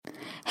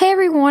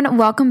everyone,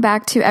 welcome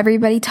back to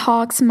Everybody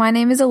Talks. My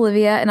name is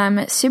Olivia and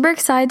I'm super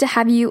excited to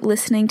have you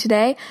listening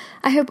today.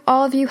 I hope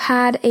all of you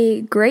had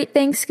a great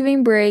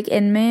Thanksgiving break,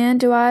 and man,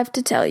 do I have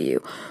to tell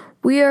you,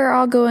 we are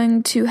all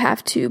going to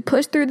have to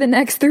push through the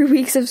next 3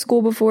 weeks of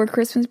school before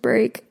Christmas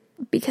break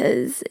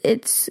because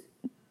it's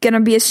gonna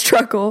be a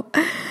struggle.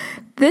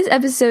 This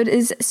episode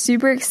is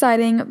super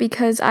exciting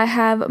because I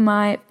have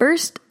my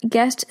first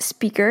guest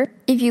speaker.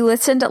 If you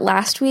listened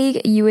last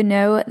week, you would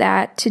know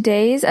that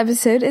today's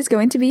episode is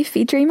going to be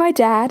featuring my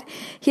dad.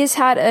 He has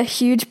had a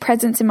huge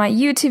presence in my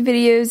YouTube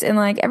videos,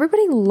 and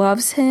everybody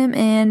loves him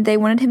and they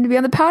wanted him to be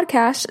on the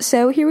podcast,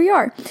 so here we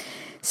are.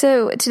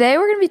 So today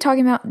we're going to be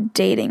talking about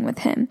dating with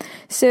him.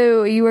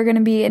 So you are going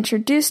to be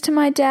introduced to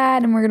my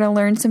dad, and we're going to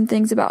learn some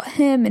things about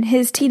him and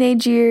his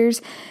teenage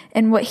years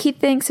and what he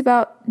thinks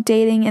about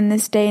dating in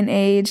this day and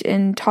age,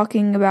 and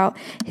talking about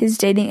his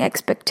dating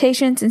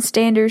expectations and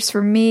standards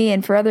for me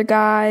and for other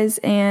guys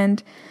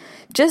and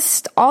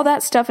just all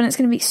that stuff. And it's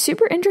going to be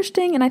super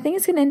interesting, and I think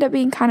it's going to end up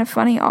being kind of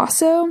funny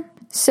also.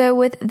 So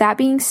with that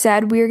being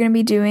said, we are going to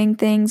be doing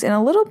things in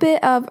a little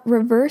bit of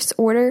reverse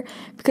order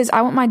because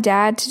I want my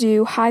dad to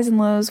do highs and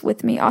lows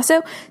with me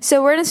also.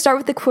 So we're going to start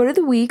with the quote of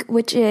the week,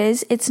 which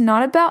is, "It's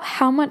not about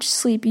how much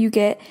sleep you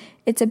get,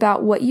 it's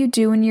about what you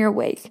do when you're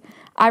awake."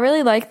 I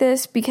really like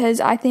this because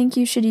I think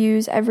you should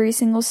use every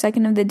single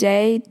second of the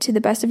day to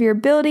the best of your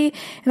ability.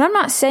 And I'm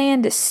not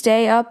saying to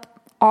stay up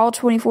all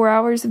 24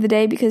 hours of the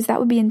day because that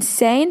would be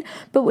insane.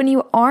 But when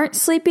you aren't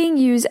sleeping,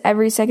 use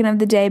every second of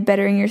the day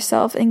bettering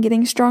yourself and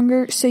getting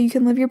stronger so you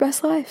can live your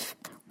best life.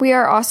 We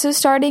are also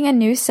starting a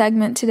new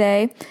segment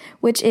today,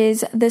 which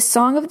is the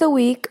song of the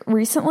week.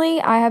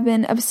 Recently, I have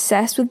been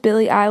obsessed with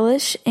Billie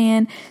Eilish,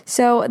 and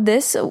so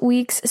this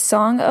week's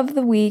song of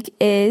the week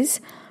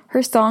is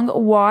her song,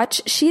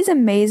 Watch. She's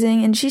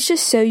amazing, and she's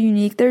just so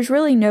unique. There's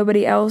really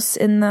nobody else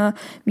in the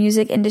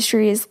music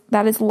industry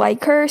that is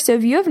like her. So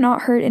if you have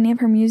not heard any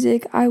of her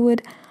music, I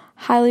would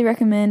highly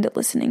recommend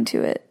listening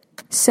to it.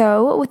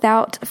 So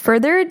without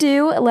further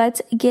ado, let's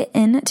get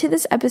into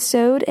this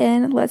episode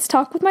and let's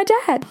talk with my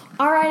dad.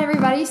 All right,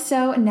 everybody.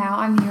 So now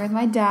I'm here with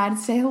my dad.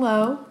 Say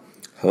hello.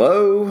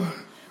 Hello.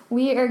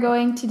 We are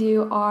going to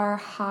do our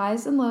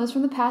highs and lows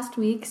from the past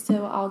week.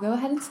 So I'll go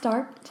ahead and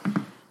start.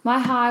 My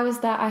high was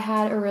that I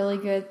had a really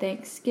good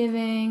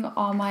Thanksgiving.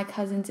 All my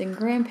cousins and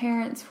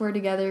grandparents were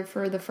together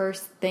for the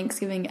first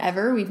Thanksgiving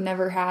ever. We've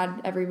never had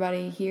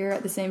everybody here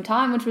at the same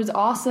time, which was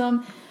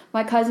awesome.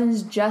 My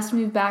cousins just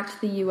moved back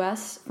to the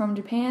U.S. from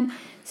Japan,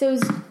 so it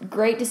was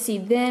great to see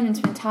them and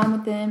spend time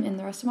with them and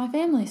the rest of my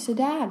family. So,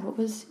 Dad, what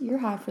was your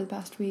high for the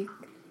past week?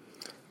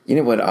 You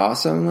know what,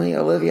 awesomely,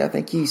 Olivia, I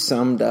think you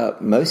summed up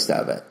most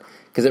of it,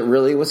 because it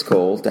really was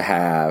cool to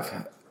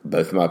have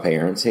both of my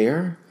parents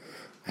here,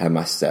 have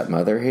my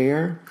stepmother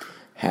here,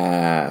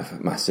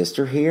 have my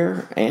sister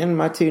here, and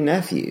my two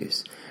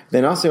nephews.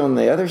 Then also on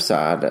the other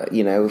side,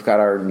 we've got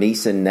our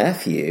niece and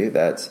nephew.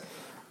 That's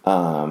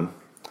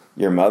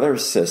your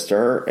mother's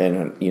sister,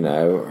 and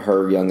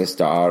her youngest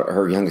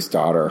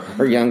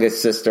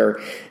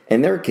sister,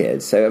 and their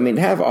kids. So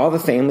to have all the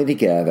family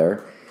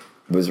together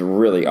was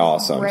really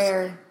awesome.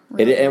 Rare.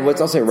 And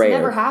what's also rare,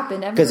 never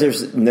happened ever, because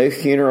there's no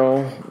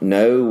funeral,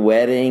 no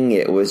wedding.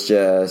 It was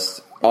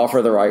just all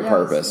for the right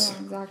purpose.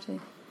 Yeah, exactly.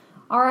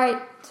 All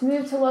right, to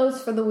move to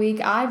lows for the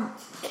week, I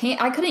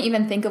couldn't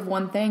even think of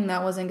one thing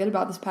that wasn't good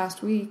about this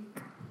past week.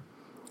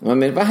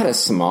 Well, if I had a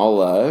small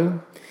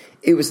low,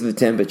 it was the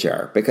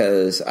temperature,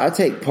 because I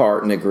take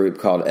part in a group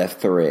called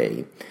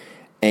F3,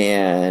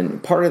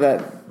 and part of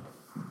that,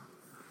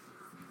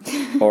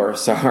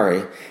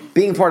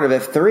 being part of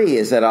F3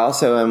 is that I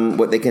also am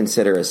what they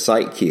consider a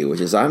site Q,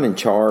 which is I'm in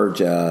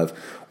charge of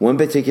one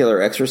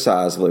particular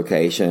exercise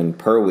location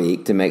per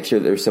week to make sure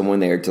there's someone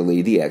there to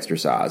lead the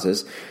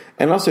exercises,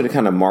 and also to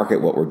kind of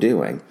market what we're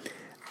doing.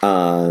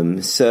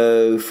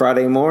 So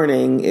Friday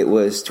morning, it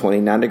was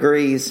 29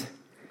 degrees.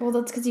 Well,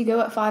 that's because you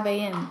go at 5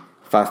 a.m.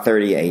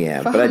 5:30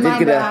 a.m. But I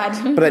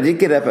did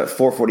get up at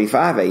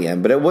 4:45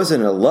 a.m. But it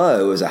wasn't a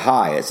low; it was a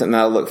high. It's something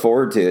I look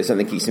forward to. It's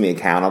something that keeps me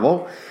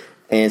accountable,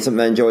 and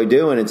something I enjoy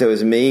doing. And so it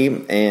was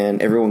me,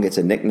 and everyone gets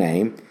a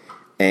nickname.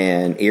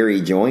 And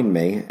Erie joined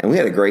me, and we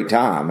had a great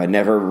time. I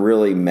never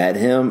really met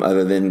him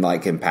other than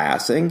in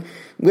passing.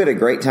 We had a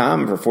great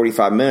time for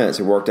 45 minutes.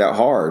 It worked out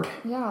hard.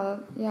 Yeah,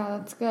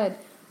 that's good.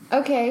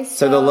 Okay,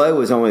 so the low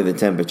was only the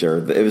temperature.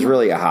 It was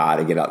really a high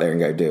to get out there and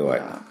go do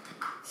it. Yeah.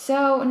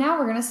 So now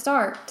we're gonna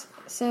start.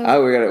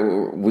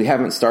 We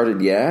haven't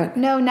started yet?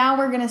 No, now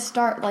we're gonna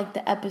start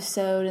the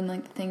episode and the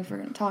things we're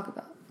gonna talk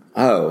about.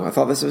 Oh, I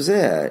thought this was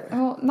it.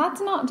 Well,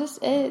 that's not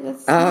just it.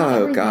 That's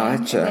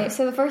gotcha. Okay,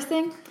 so the first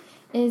thing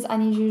is I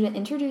need you to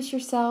introduce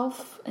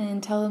yourself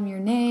and tell them your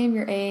name,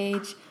 your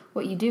age,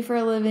 what you do for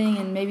a living,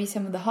 and maybe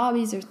some of the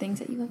hobbies or things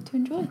that you like to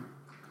enjoy.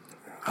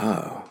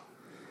 Oh,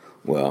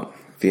 well,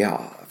 if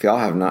y'all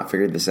have not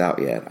figured this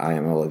out yet, I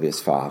am Olivia's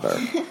father.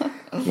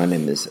 My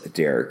name is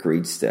Derek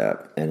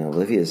Reedstep, and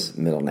Olivia's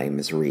middle name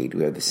is Reed.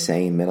 We have the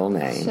same middle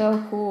name.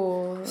 So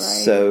cool, right?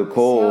 So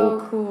cool.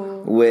 So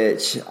cool.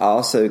 Which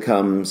also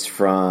comes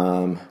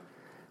from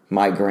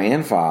my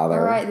grandfather.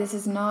 All right, this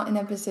is not an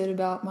episode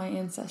about my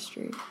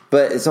ancestry.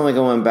 But it's only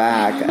going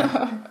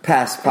back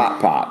past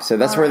Pop. So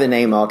that's where the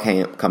name all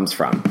comes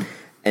from.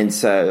 And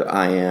so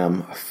I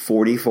am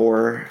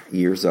 44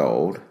 years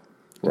old.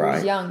 Right.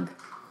 You're young.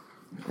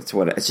 That's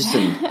what it's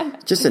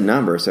just a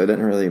number, so it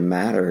doesn't really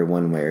matter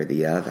one way or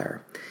the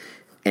other.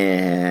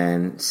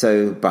 And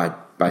so by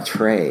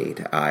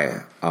trade,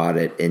 I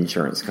audit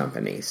insurance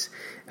companies.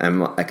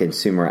 I'm a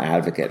consumer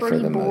advocate for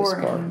the most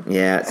part.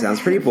 Yeah, it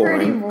sounds pretty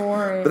boring. Pretty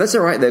boring. But that's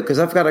all right, though, because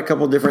I've got a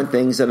couple different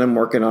things that I'm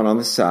working on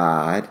the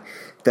side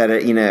that,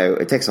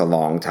 it takes a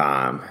long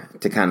time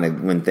to kind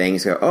of, when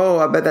things go, oh,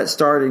 I bet that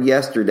started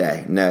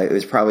yesterday. No, it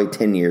was probably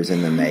 10 years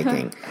in the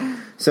making.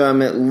 So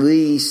I'm at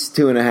least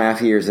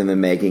 2.5 years in the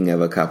making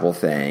of a couple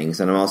things.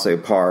 And I'm also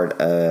part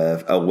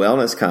of a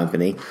wellness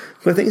company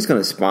who I think is going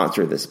to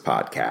sponsor this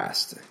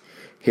podcast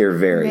here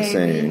very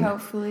soon.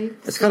 Hopefully.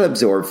 It's called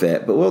Absorb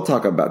Fit, but we'll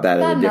talk about that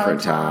at a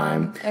different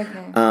time.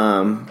 Okay.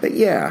 But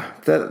yeah,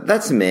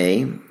 that's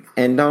me.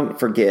 And don't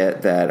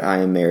forget that I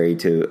am married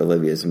to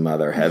Olivia's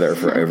mother, Heather,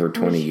 for over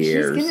 20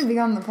 years. She's going to be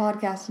on the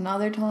podcast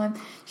another time.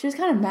 She was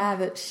kind of mad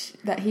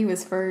that he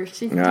was first.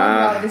 She talked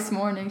about it this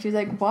morning. She was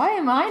like, why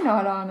am I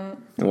not on it?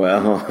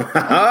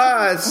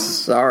 Well,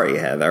 sorry,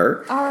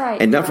 Heather. All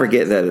right. And don't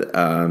forget that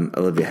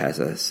Olivia has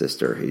a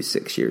sister who's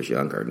 6 years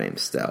younger named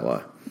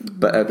Stella.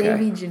 But okay.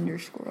 Baby ginger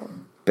squirrel.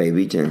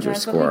 Baby ginger squirrel.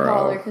 That's what we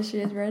call her because she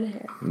has red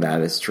hair.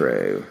 That is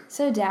true.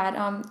 So,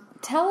 Dad,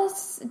 tell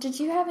us, did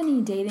you have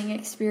any dating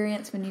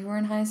experience when you were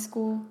in high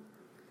school?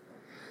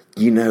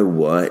 You know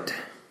what?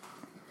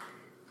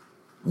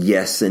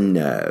 Yes and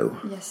no.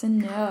 Yes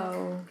and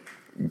no.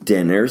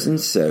 Dinners and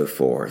so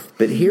forth.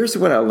 But here's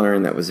what I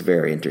learned that was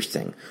very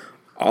interesting.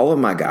 All of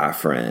my guy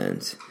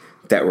friends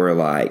that were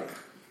like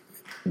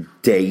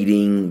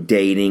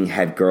dating,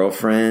 had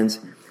girlfriends,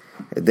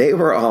 they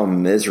were all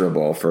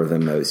miserable for the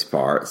most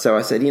part. So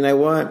I said, you know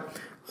what?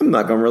 I'm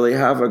not going to really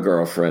have a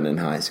girlfriend in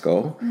high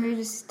school. You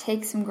just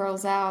take some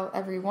girls out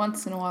every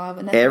once in a while,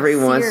 but nothing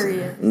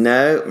serious.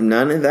 No,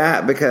 none of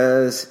that,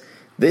 because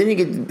then you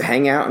get to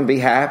hang out and be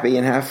happy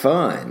and have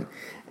fun.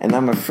 And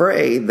I'm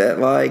afraid that,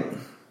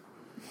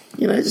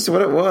 just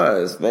what it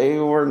was. They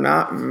were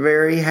not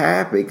very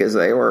happy because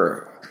they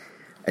were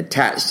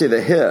attached to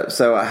the hip.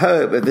 So I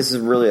hope if this is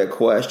really a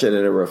question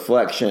and a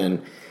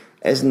reflection,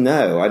 as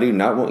no, I do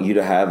not want you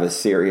to have a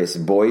serious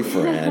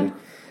boyfriend.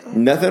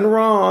 Nothing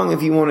wrong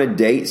if you want to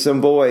date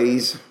some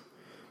boys.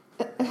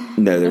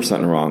 No, there's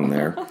something wrong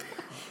there.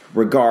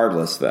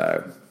 Regardless,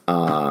 though,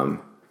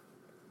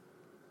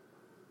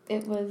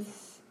 it was.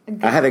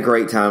 I had a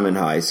great time in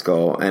high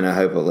school, and I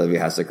hope Olivia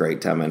has a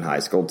great time in high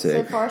school too.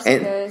 So far, so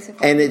good.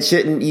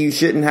 And you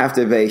shouldn't have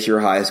to base your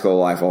high school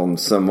life on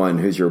someone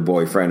who's your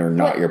boyfriend or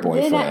not your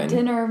boyfriend. Then at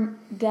dinner,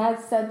 Dad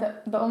said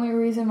that the only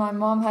reason my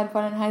mom had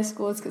fun in high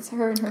school is because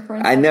her and her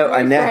friends.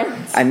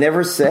 I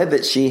never said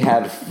that she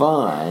had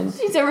fun.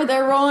 She's over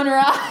there rolling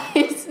her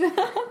eyes.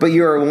 But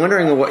you were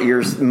wondering what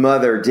your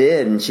mother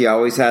did, and she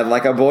always had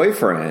like a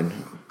boyfriend,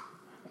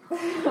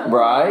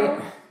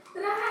 right?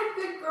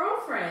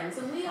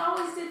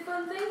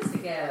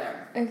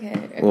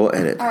 Okay. We'll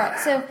edit. All right.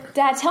 So,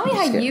 Dad, tell me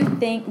how you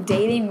think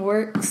dating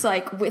works,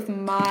 with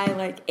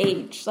my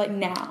age,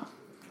 now.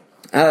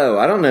 Oh,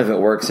 I don't know if it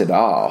works at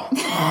all.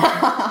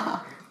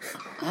 I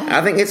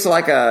think it's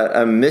like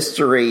a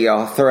mystery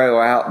y'all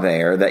throw out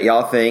there that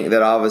y'all think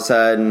that all of a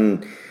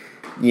sudden,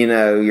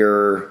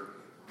 you're.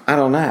 I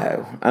don't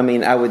know. I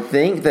mean, I would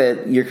think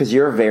that because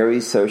you're a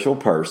very social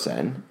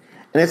person,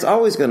 and it's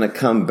always going to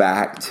come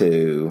back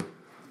to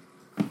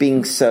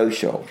being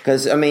social.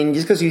 Because,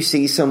 just because you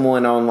see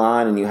someone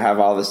online and you have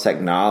all this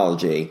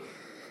technology,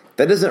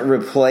 that doesn't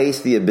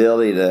replace the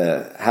ability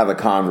to have a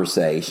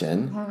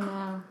conversation. Oh,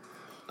 no.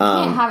 You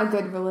can't have a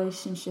good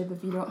relationship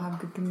if you don't have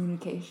good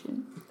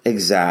communication.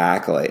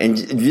 Exactly. And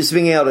just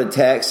being able to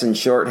text in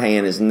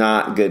shorthand is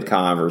not good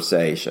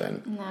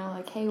conversation.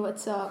 No, hey,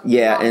 what's up?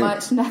 Yeah. Not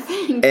much,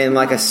 nothing. And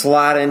a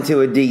slide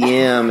into a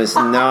DM is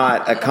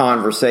not a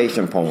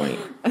conversation point.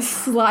 A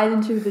slide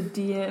into the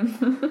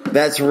DM.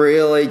 That's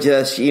really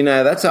just,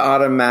 that's an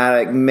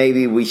automatic,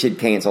 maybe we should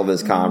cancel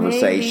this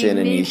conversation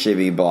and you should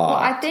be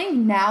blocked. Well, I think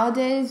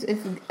nowadays, if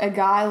a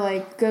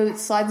guy,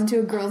 slides into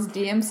a girl's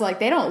DMs,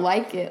 they don't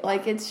like it.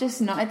 It's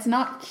just not, it's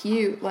not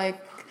cute. But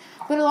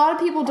a lot of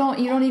people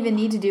you don't even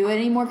need to do it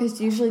anymore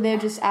because usually they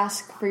just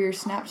ask for your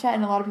Snapchat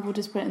and a lot of people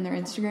just put it in their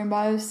Instagram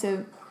bios.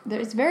 So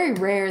it's very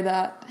rare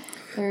that...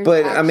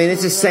 But,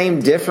 it's the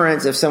same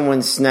difference if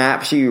someone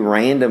snaps you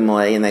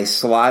randomly and they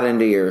slide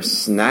into your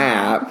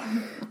Snap.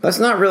 That's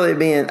not really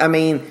being...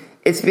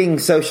 it's being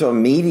social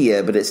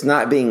media, but it's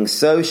not being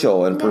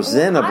social and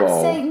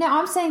presentable.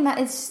 I'm saying that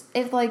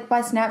if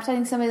by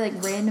Snapchatting somebody,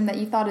 random that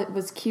you thought it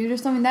was cute or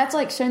something, that's,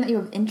 showing that you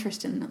have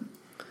interest in them.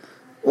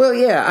 Well,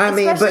 yeah,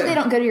 Especially if they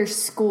don't go to your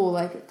school,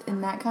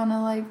 in that kind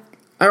of,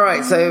 All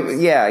right, so,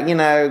 yeah,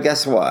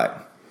 guess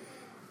what?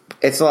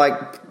 It's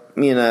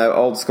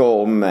old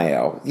school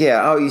mail.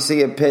 Yeah, you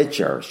see a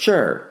picture.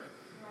 Sure.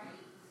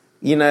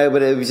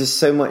 But it was just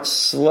so much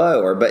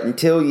slower. But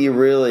until you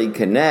really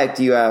connect,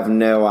 you have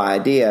no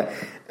idea.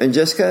 And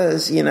just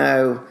because,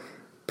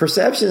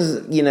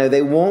 perceptions,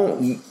 they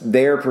want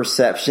their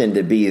perception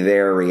to be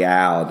their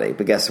reality.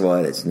 But guess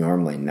what? It's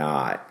normally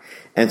not.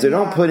 And so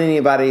don't put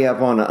anybody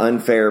up on an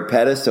unfair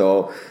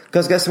pedestal,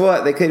 because guess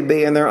what? They could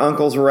be in their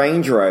uncle's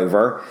Range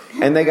Rover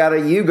and they got a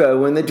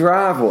Yugo in the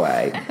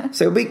driveway.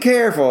 So be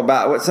careful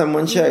about what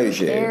someone shows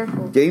you.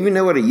 Careful. Do you even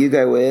know what a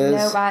Yugo is?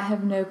 No, I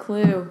have no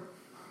clue.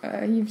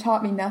 You've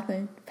taught me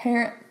nothing.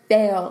 Parent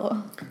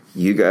fail.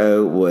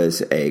 Yugo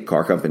was a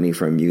car company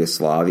from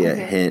Yugoslavia.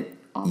 Okay. Hint,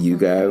 Awesome.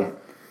 Yugo. Okay.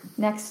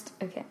 Next,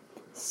 okay.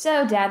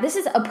 So, Dad, this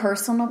is a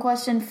personal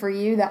question for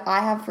you that I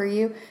have for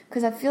you,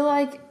 because I feel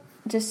like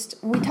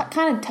we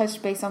kind of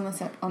touched base on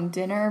this on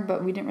dinner,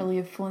 but we didn't really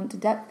have full into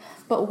depth.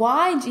 But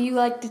why do you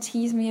like to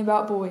tease me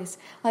about boys?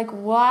 Like,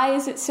 why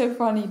is it so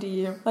funny to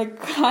you? Like,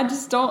 I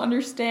just don't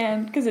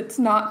understand, because it's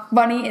not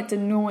funny, it's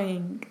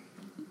annoying.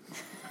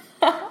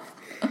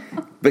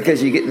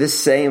 Because you get this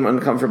same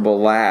uncomfortable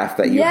laugh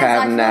that you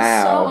have now.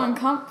 Yes, I feel so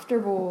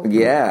uncomfortable.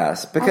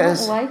 Yes,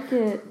 because I don't like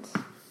it.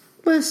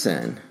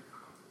 Listen,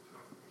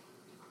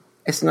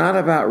 it's not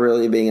about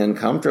really being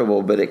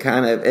uncomfortable, but it's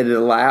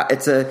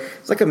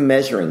like a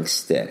measuring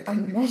stick. A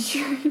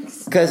measuring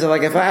stick. Because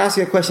like if I ask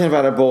you a question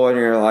about a boy and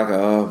you're like,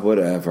 oh,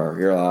 whatever,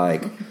 you're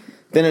like,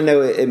 then I know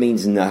it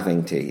means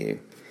nothing to you.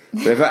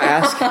 But if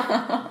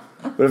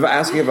I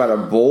ask you about a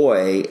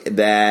boy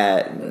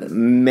that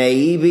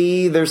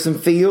maybe there's some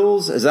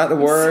feels, is that the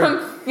word?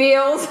 Some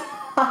feels.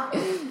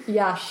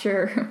 Yeah,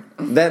 sure.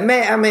 That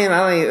I mean,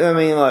 like,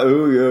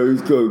 oh yeah,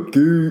 he's kind of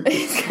cute.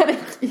 He's kind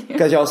of cute.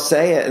 Because y'all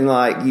say it in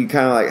like you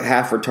kind of like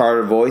half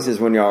retarded voices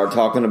when y'all are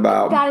talking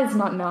about. That is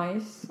not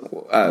nice.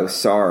 Oh,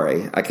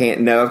 sorry, I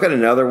can't. No, I've got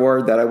another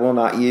word that I will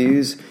not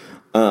use.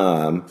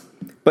 But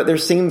there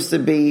seems to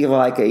be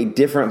like a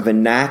different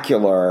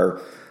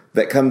vernacular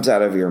that comes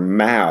out of your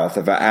mouth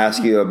if I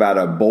ask you about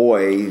a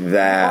boy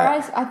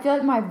that... I feel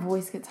like my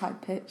voice gets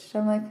high-pitched.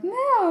 I'm like, no,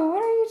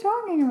 what are you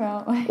talking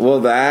about? Like,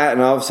 well, that,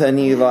 and all of a sudden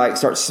you like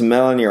start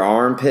smelling your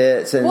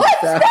armpits and what?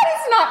 stuff. That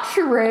is not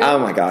true. Oh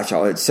my gosh,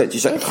 y'all, it's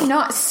just like... It's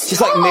not.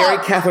 Just like Mary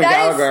Catherine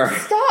Gallagher.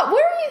 Stop.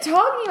 What are you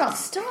talking about?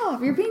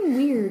 Stop. You're being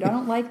weird. I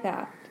don't like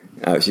that.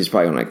 Oh, she's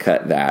probably going to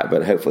cut that,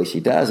 but hopefully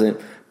she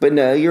doesn't. But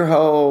no, your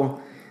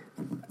whole...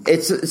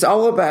 It's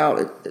all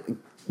about...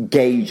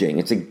 gauging.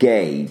 It's a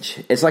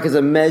gauge. It's like it's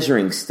a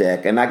measuring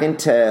stick, and I can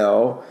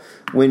tell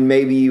when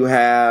maybe you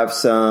have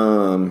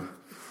some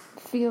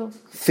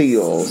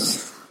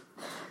feels.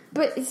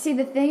 But see,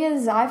 the thing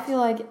is, I feel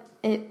like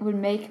it would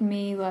make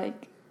me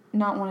like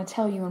not want to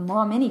tell you and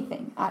Mom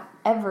anything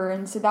ever,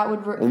 and so that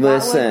would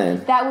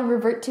that would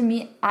revert to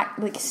me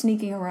like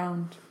sneaking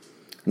around.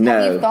 No,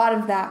 have you thought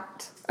of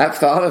that? I've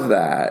thought of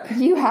that.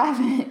 You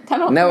haven't. I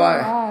don't. No, think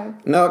I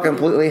have. No, I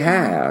completely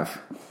have.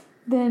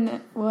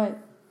 Then what?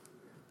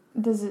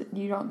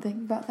 You don't think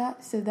about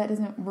that? So that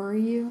doesn't worry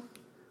you?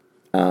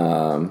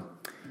 I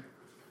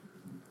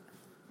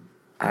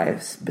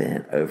have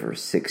spent over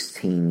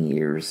 16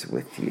 years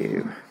with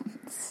you.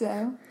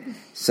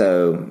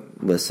 So,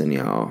 listen,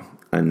 y'all.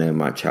 I know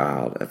my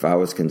child. If I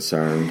was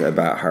concerned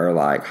about her,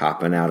 like,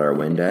 hopping out our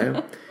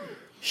window,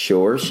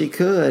 sure, she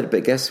could.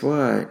 But guess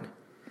what?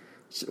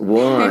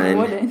 One,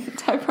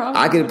 wouldn't.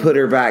 I could put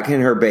her back in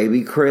her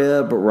baby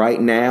crib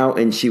right now,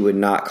 and she would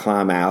not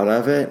climb out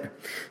of it.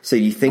 So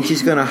you think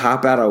she's going to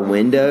hop out a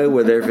window,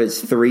 whether if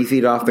it's 3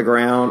 feet off the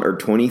ground or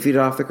 20 feet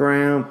off the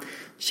ground?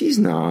 She's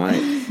not.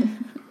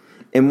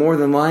 And more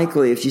than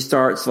likely, if she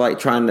starts like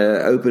trying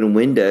to open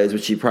windows,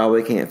 which she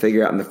probably can't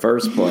figure out in the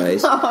first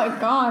place, oh my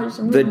gosh,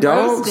 the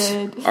dogs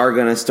are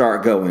going to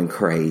start going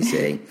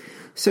crazy.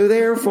 So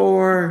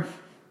therefore,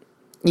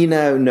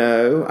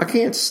 no, I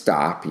can't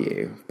stop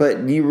you.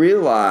 But you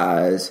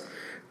realize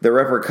the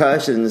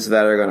repercussions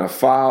that are going to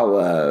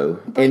follow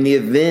in the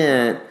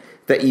event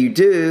that you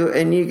do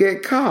and you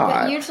get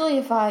caught. But usually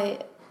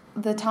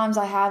the times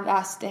I have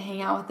asked to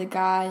hang out with a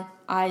guy,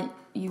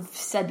 you've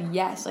said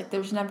yes. Like,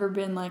 there's never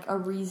been, like, a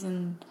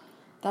reason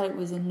that it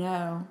was a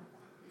no.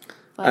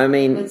 Like, I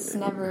mean... It's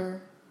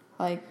never,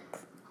 like...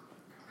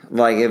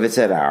 Like, if it's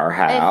at our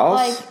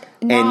house,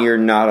 and you're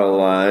not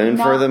alone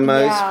for the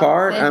most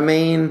part. I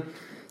mean,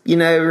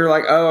 you're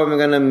like, oh, I'm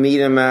going to meet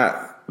him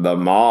at the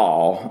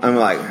mall. I'm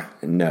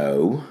like,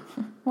 no.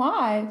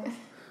 Why?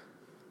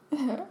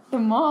 The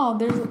mall,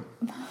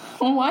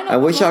 why not? I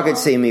wish y'all could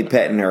see me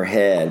petting her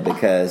head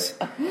because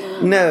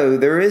no,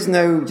 there is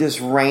no just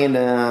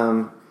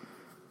random.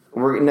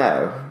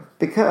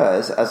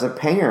 Because as a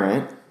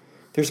parent,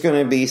 there's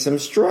going to be some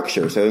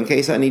structure. So in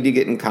case I need to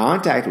get in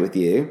contact with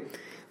you,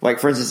 like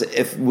for instance,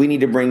 if we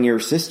need to bring your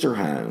sister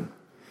home,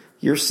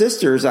 your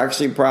sister is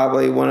actually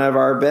probably one of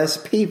our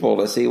best people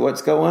to see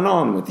what's going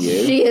on with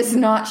you. She is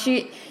not.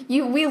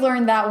 We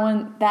learned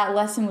that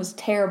lesson was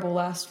terrible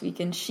last week,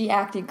 and she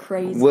acted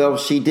crazy. Well,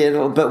 she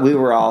did, but we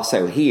were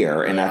also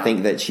here, and I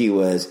think that she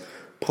was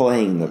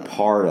playing the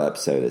part up,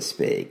 so to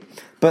speak.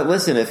 But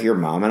listen, if your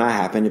mom and I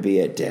happen to be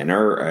at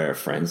dinner at a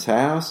friend's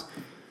house,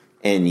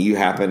 and you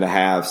happen to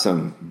have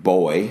some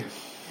boy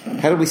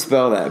How do we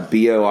spell that?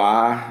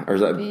 B-O-I? Or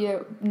is that...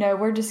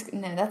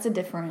 No, that's a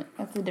different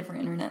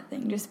internet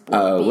thing. Just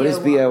what is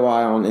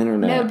B-O-I on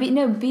internet?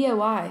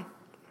 B-O-I.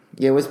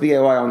 Yeah, what's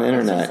B-O-I on the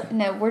internet?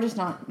 We're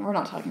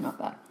not talking about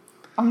that.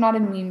 I'm not a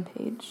meme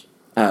page.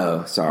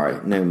 Oh, sorry.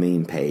 No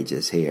meme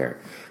pages here.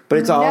 But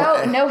it's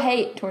all... No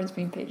hate towards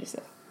meme pages,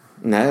 though.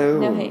 No.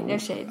 No hate, no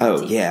shade.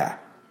 Oh, yeah.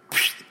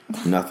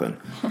 Nothing.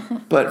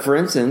 But, for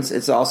instance,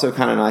 it's also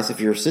kind of nice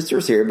if your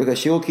sister's here because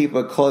she'll keep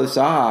a close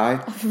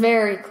eye. A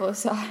very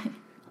close eye.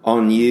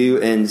 On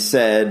you and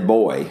said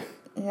boy.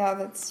 Yeah,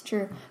 that's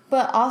true.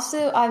 But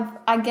also,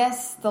 I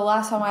guess the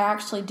last time I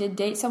actually did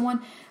date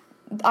someone,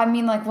 I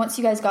mean, like, once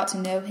you guys got to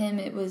know him,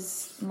 it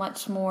was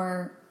much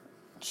more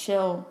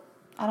chill.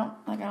 I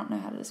don't know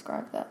how to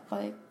describe that.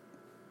 Like,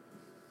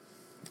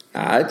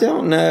 I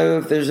don't know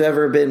if there's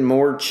ever been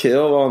more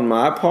chill on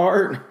my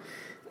part.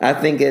 I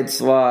think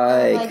it's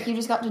like you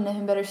just got to know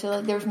him better, so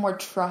like there was more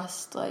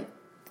trust. Like,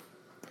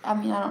 I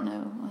mean, I don't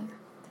know. Like,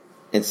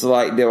 it's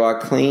like, do I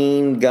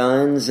clean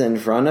guns in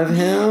front of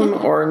him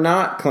or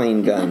not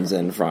clean guns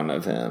in front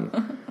of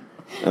him?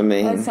 I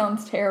mean, that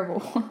sounds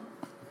terrible.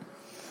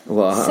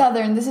 Well,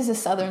 Southern. This is a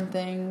Southern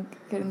thing.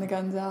 Getting the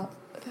guns out.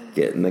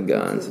 Getting the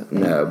guns.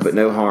 No, but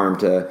no harm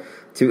to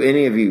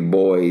any of you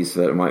boys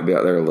that might be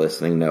out there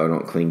listening. No, I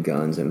don't clean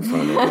guns in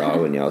front of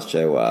y'all when y'all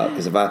show up.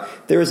 Because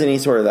if there was any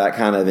sort of that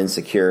kind of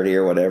insecurity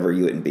or whatever,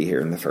 you wouldn't be here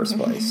in the first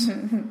place.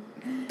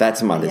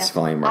 That's my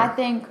disclaimer. I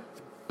think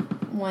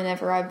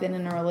whenever I've been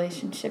in a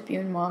relationship, you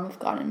and Mom have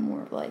gotten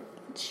more like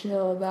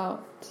chill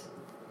about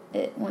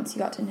it once you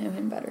got to know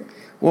him better.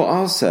 Well,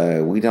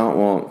 also, we don't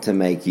want to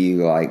make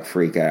you like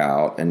freak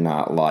out and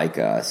not like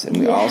us. And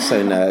we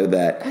also know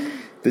that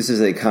this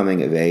is a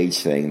coming of age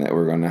thing that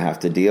we're going to have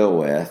to deal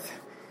with.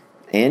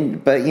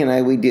 But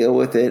we deal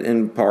with it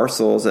in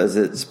parcels as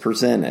it's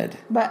presented.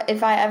 But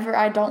if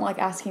I don't like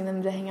asking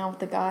them to hang out with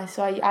the guy,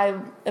 so I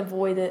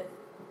avoid it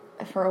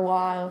for a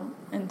while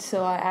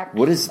until I actually.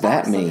 What does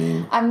that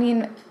mean? I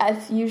mean,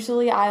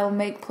 usually I'll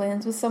make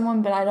plans with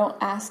someone, but I don't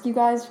ask you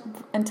guys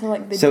until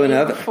like the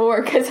day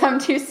before because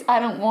I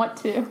don't want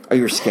to. Oh,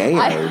 you're scared.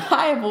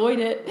 I avoid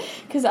it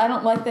because I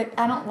don't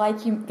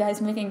like you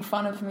guys making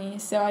fun of me,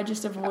 so I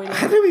just avoid it.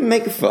 How do we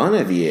make fun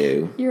of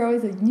you? You're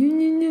always like,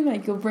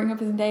 like you'll bring up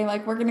his name,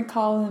 like we're gonna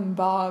call him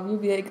Bob. You'll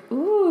be like,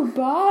 ooh,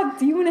 Bob,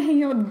 do you want to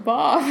hang out with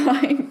Bob?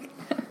 Like.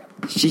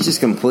 She just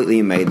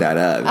completely made that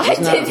up. I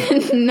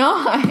did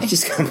not.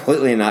 She's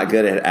completely not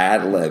good at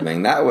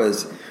ad-libbing.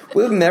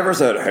 We've never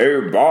said,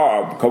 hey,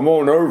 Bob, come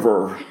on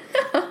over.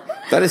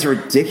 That is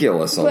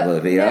ridiculous,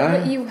 Olivia. Yeah,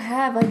 but you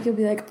have, like, you'll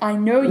be like, I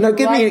know you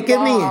like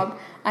Bob.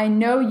 I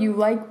know you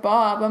like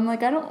Bob. I'm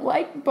like, I don't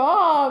like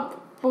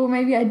Bob. Well,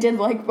 maybe I did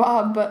like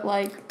Bob, but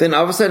like. Then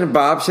all of a sudden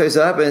Bob shows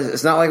up, and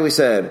it's not like we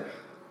said,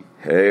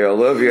 hey,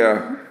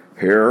 Olivia,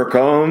 here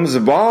comes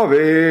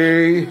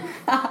Bobby.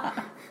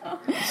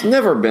 It's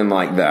never been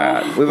like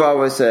that. We've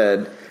always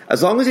said,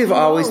 as long as you've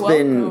always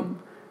been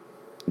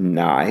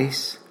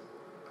nice,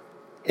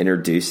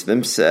 introduced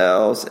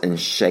themselves, and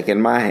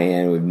shaken my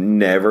hand, we've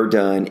never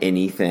done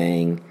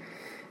anything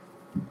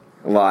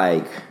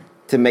like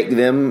to make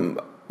them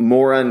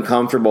more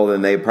uncomfortable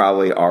than they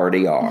probably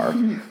already are.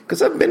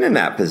 Because I've been in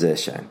that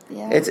position.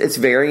 Yeah. It's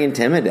very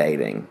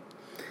intimidating.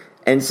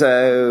 And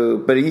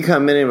so, but you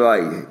come in and be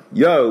like,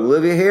 yo,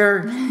 Olivia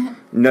here?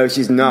 No,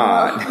 she's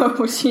not.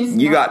 No, she's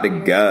you not got to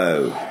here.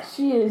 Go.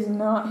 She is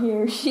not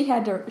here. She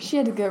had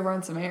to go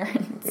run some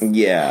errands.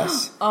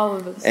 Yes. All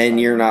of us. And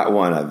you're not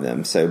one of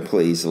them, so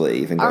please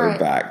leave and go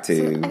back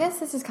to... So I guess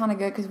this is kind of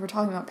good because we're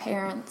talking about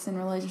parents and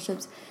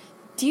relationships.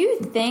 Do you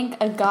think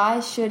a guy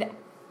should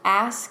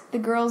ask the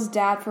girl's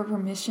dad for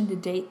permission to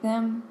date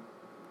them?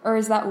 Or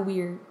is that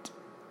weird?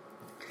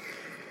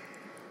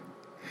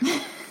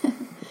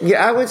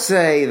 Yeah, I would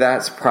say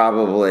that's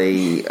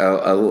probably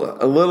a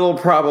little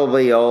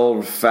probably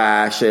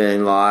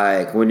old-fashioned,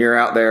 like when you're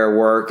out there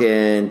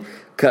working,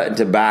 cutting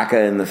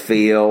tobacco in the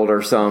field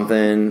or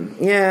something.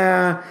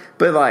 Yeah,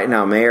 but like,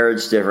 now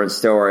marriage, different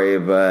story,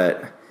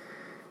 but,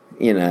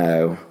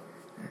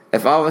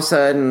 if all of a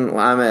sudden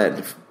I'm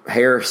at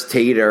Harris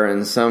Teeter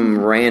and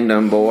some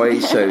random boy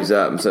shows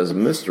up and says,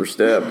 Mr.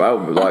 Stepp, I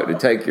would like to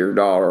take your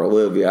daughter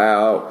Olivia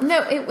out to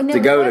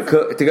go to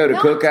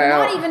cookout.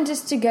 Not even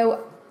just to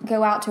go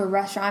out to a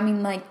restaurant. I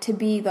mean, like, to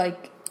be,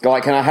 like...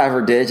 Like, can I have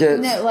her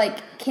digits? No, like,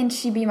 can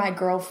she be my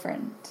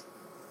girlfriend?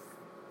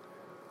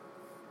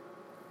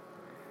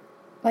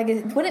 Like,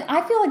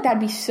 I feel like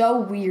that'd be so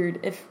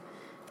weird if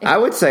I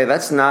would say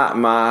that's not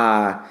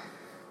my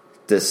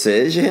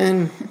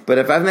decision, but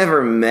if I've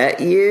never met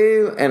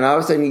you, and all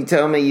of a sudden you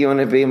tell me you want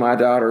to be my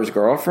daughter's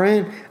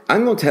girlfriend,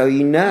 I'm going to tell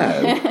you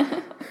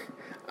no.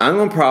 I'm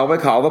going to probably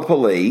call the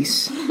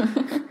police...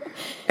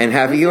 and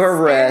have you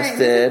arrested.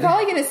 This is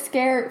probably going to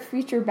scare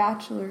future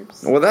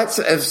bachelors. Well, that's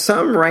if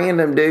some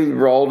random dude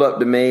rolled up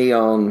to me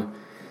on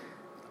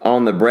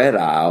the bread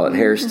aisle at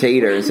Harris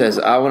Teeter and says,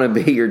 I want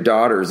to be your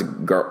daughter's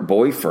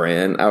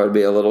boyfriend, I would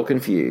be a little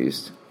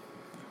confused.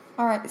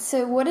 All right,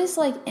 so what is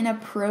like an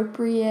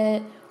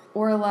appropriate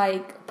or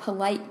like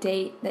polite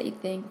date that you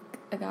think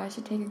a guy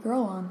should take a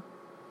girl on?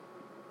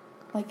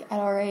 like at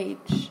our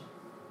age?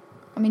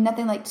 I mean,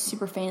 nothing like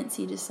super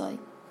fancy, just like.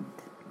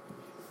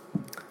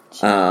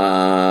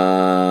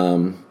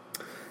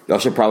 Y'all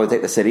should probably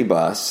take the city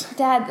bus.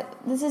 Dad,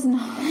 this is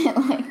not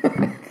like.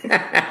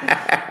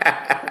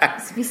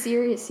 Let's be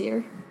serious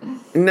here.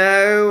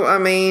 No, I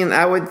mean,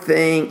 I would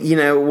think,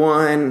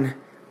 one,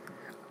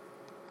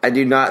 I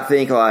do not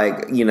think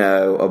like,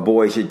 a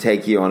boy should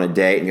take you on a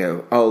date and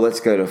go, oh, let's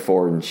go to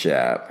Ford and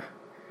Shep.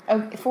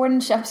 Oh, Ford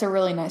and Shep's a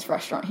really nice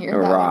restaurant here.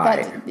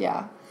 Right.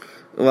 Yeah.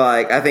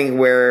 Like, I think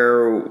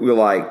where we're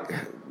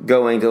like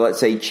going to, let's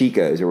say,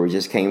 Chico's, where we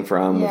just came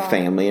from with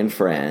family and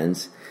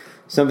friends.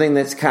 Something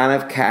that's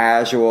kind of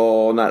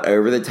casual, not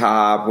over the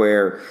top,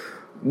 where,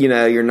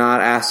 you're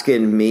not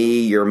asking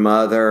me, your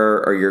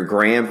mother, or your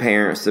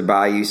grandparents to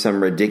buy you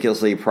some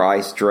ridiculously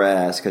priced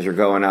dress because you're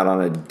going out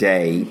on a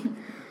date.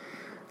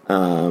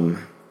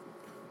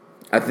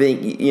 I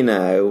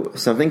think,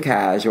 something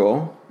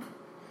casual.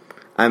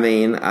 I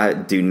mean, I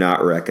do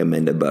not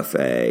recommend a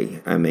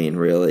buffet. I mean,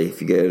 really,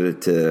 if you go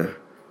to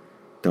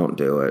don't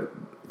do it,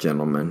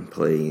 gentlemen,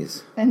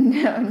 please. And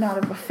no, not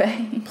a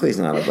buffet. Please,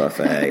 not a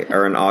buffet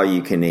or an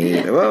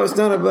all-you-can-eat. Well, it's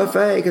not a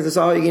buffet because it's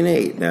all you can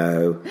eat.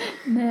 No.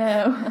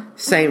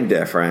 Same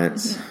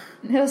difference.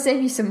 It'll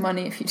save you some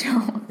money if you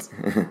don't.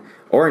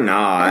 Or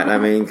not. I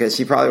mean, because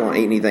she probably won't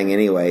eat anything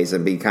anyways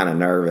and be kind of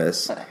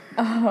nervous.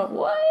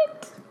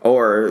 What?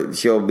 Or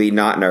she'll be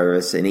not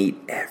nervous and eat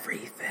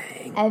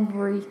everything.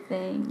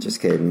 Everything. Just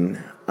kidding.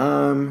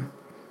 That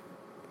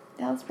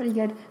was pretty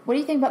good. What do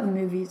you think about the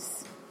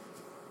movies?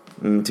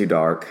 Too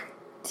dark.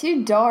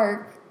 Too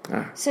dark?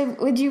 So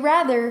would you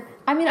rather...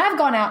 I mean, I've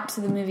gone out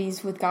to the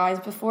movies with guys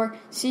before,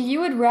 so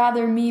you would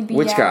rather me be...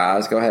 Which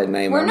guys? Go ahead and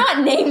name them. We're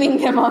not naming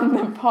them on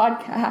the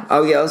podcast.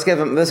 Oh, yeah, let's give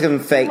them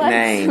fake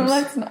names.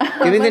 Let's not.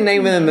 Give me the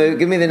name of the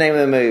Give me the name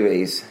of the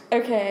movies.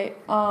 Okay,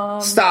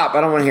 Stop,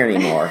 I don't want to hear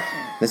anymore.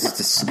 This is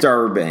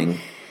disturbing.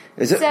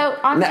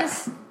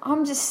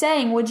 I'm just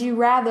saying, would you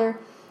rather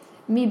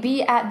me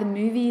be at the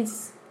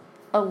movies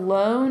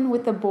alone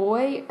with a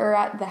boy or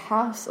at the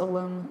house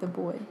alone with a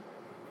boy?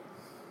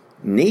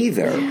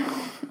 Neither.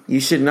 You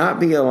should not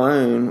be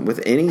alone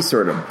with any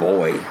sort of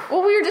boy.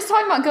 Well, we were just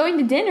talking about going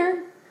to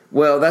dinner.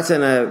 Well, that's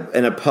in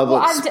a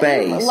public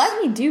space.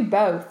 Let me do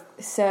both.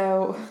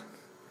 So,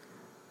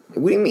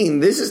 what do you mean?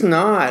 This is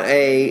not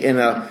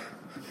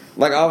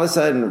like all of a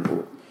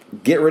sudden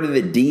get rid of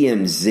the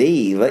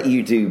DMZ, let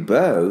you do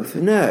both.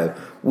 No,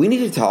 we need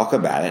to talk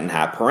about it and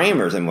have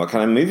parameters and what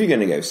kind of movie you're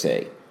going to go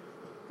see.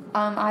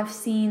 I've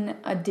seen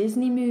a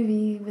Disney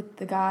movie with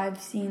the guy.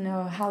 I've seen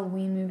a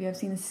Halloween movie. I've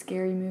seen a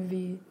scary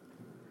movie.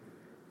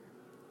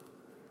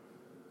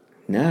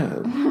 No.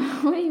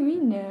 What do you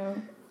mean, no?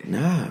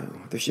 No.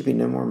 There should be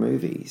no more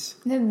movies.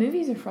 The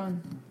movies are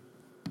fun.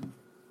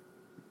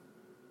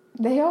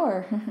 They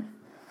are.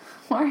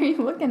 Why are you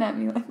looking at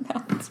me like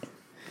that?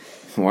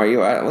 Why are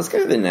you at? Let's go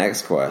to the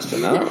next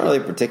question. I don't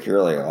really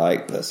particularly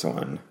like this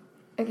one.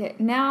 Okay,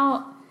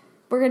 now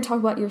we're going to talk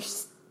about your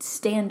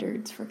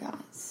standards for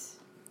guys.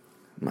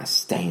 My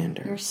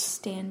standards? Your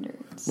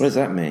standards. What does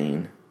that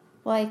mean?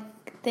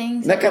 Like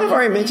things... That kind of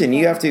already mentioned.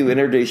 You have to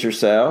introduce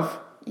yourself.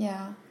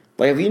 Yeah.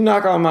 Like if you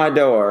knock on my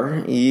door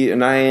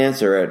and I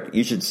answer it,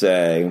 you should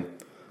say,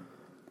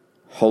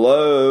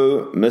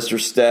 "Hello, Mr.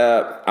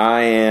 Stepp.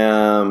 I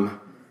am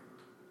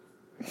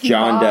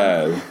John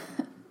Doe."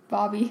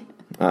 Bobby.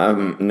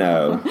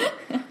 No.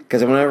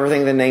 Because whenever I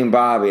think of the name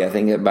Bobby, I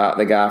think about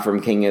the guy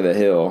from King of the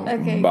Hill.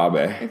 Okay.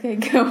 Bobby. Okay,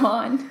 go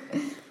on.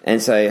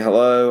 And say,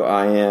 "Hello,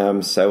 I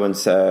am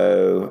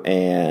so-and-so,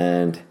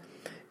 and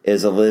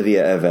is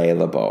Olivia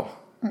available?"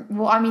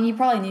 Well, I mean, you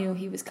probably knew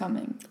he was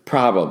coming.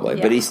 Probably,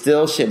 yeah. But he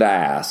still should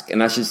ask.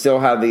 And I should still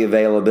have the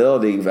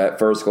availability at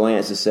first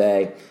glance to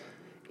say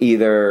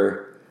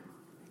either,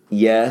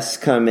 "Yes,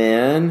 come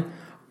in,"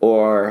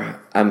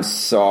 or "I'm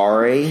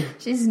sorry.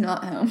 She's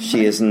not home."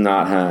 She is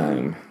not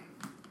home.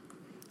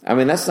 I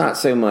mean, that's not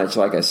so much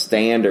like a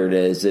standard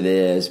as it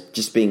is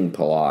just being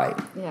polite.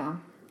 Yeah.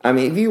 I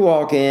mean, if you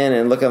walk in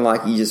and looking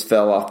like you just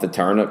fell off the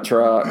turnip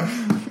truck,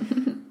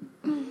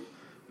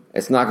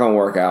 it's not going to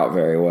work out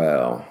very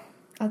well.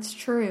 That's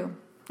true.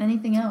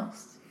 Anything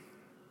else?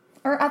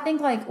 Or I think,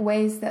 like,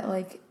 ways that,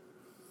 like,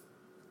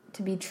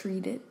 to be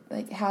treated.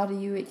 Like, how do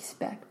you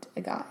expect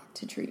a guy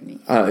to treat me?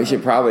 Oh, he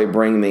should probably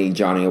bring me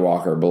Johnny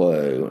Walker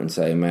Blue and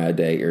say, "May I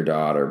date your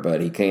daughter?" But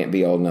he can't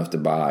be old enough to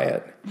buy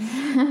it.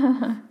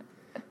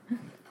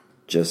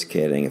 Just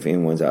kidding. If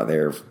anyone's out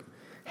there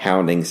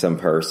hounding some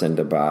person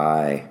to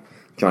buy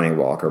Johnny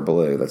Walker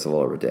Blue, that's a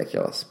little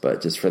ridiculous.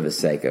 But just for the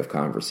sake of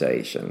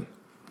conversation.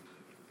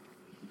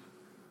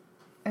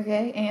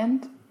 Okay,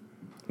 and?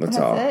 That's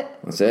all.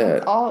 That's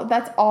it.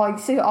 That's all.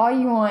 So all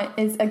you want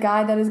is a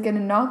guy that is going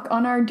to knock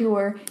on our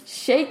door,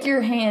 shake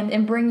your hand,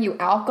 and bring you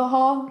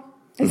alcohol?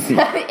 Is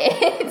that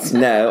it?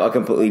 No,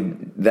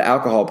 the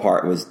alcohol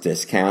part was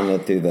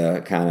discounted through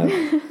the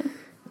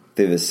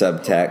through the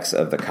subtext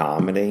of the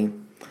comedy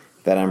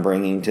that I'm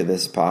bringing to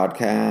this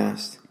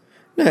podcast.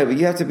 No, but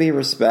you have to be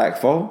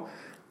respectful.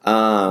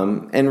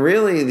 And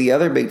really, the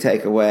other big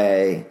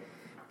takeaway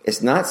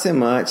it's not so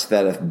much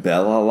that if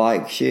Bella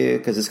likes you,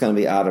 because it's going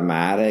to be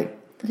automatic.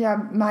 Yeah,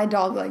 my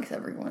dog likes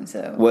everyone,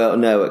 so. Well,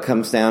 no, it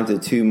comes down to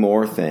two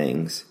more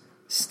things.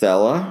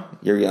 Stella,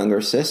 your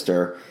younger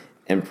sister,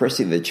 and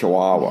Prissy the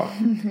Chihuahua.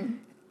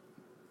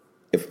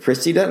 If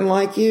Prissy doesn't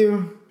like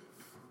you,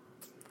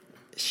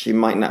 she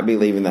might not be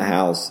leaving the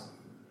house,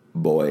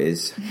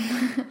 boys.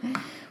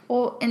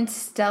 Well, and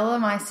Stella,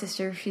 my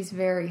sister, she's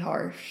very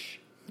harsh.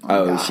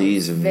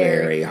 She's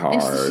very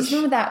harsh. And she's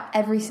been with that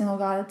every single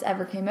guy that's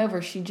ever came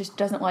over. She just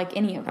doesn't like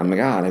any of them. Oh my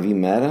God, have you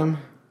met him?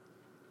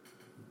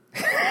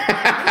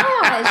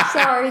 Gosh,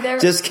 sorry.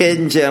 Just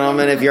kidding,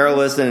 gentlemen, if you're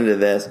listening to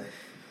this.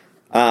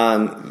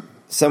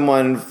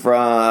 Someone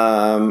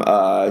from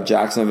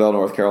Jacksonville,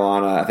 North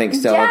Carolina, I think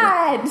Stella.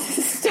 Dad,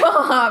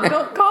 stop.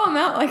 Don't call him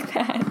out like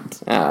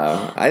that.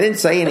 Oh, I didn't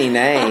say any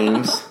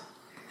names.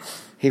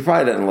 He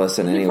probably doesn't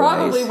listen anyways. He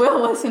probably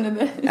will listen to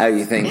this. Oh,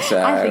 you think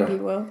so? I think he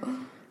will.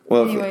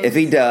 Well, if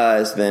he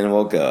does, then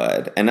we're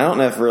good. And I don't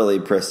know if really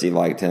Prissy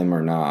liked him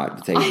or not,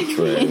 to tell you the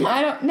truth.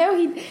 I don't know.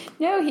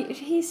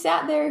 He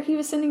sat there. He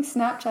was sending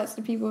Snapchats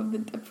to people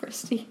of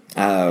Prissy.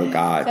 Oh,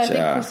 gotcha. So I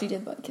think Prissy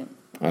did like him.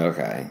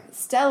 Okay.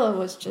 Stella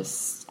was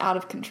just out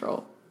of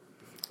control.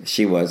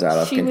 She was out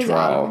of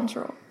control.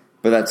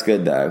 But that's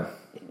good, though.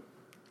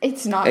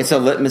 It's not. It's a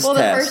litmus test.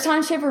 Well, the first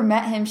time she ever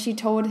met him, she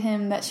told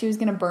him that she was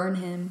going to burn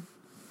him.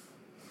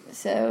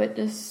 So it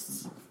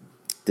just...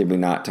 Did we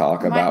not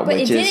talk about but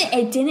witches?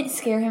 It didn't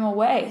scare him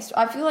away. So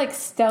I feel like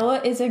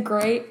Stella is a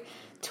great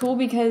tool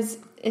because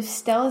if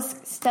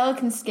Stella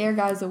can scare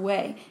guys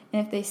away,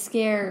 and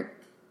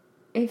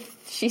if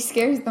she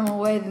scares them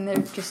away, then they're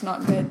just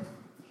not good.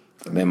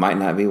 They might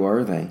not be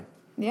worthy.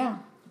 Yeah.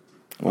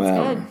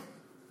 Well,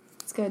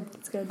 It's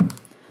good.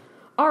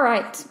 All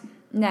right.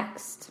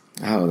 Next.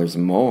 Oh, there's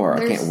more.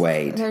 I can't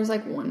wait. There's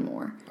like one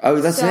more.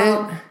 Oh, that's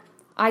it?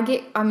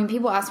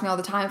 People ask me all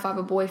the time if I have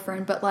a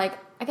boyfriend, but like,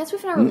 I guess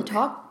we've never really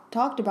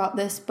talked about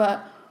this,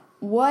 but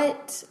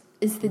what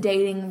is the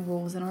dating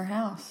rules in our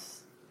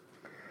house?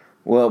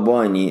 Well,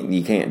 one,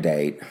 you can't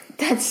date.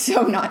 That's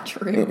so not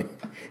true.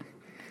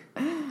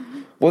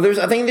 Well,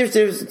 I think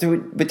there's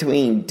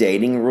between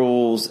dating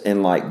rules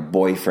and like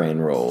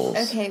boyfriend rules.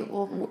 Okay,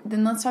 well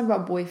then let's talk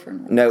about boyfriend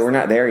rules. No, we're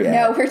not there yet.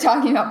 No, we're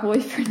talking about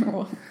boyfriend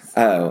rules.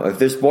 Oh, if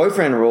there's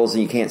boyfriend rules,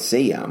 then you can't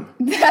see them.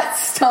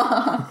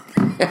 Stop.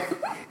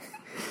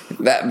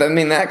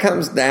 That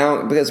comes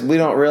down because we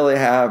don't really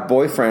have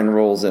boyfriend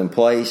rules in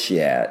place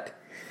yet.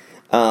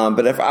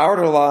 But if I were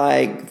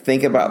to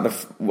think about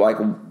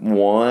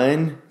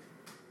one,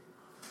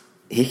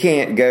 he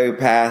can't go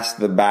past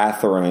the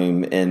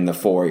bathroom in the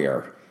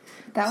foyer.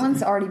 That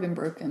one's already been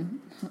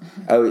broken.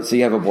 Oh, so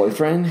you have a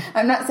boyfriend?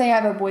 I'm not saying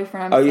I have a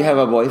boyfriend. You have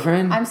a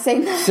boyfriend? I'm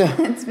saying that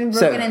it's been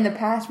broken in the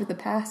past with the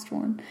past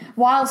one.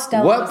 While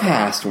Stella What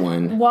past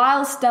one?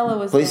 While Stella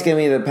was Please give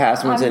me the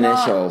past one's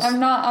initials. I'm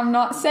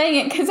not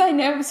saying it because I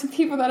know some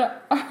people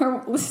that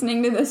are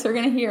listening to this are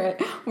going to hear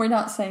it. We're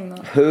not saying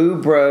that. Who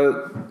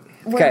broke...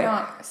 We're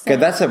not saying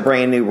that's a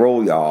brand new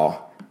rule,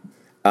 y'all.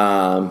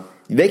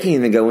 They can't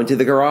even go into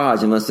the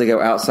garage unless they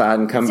go outside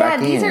and come back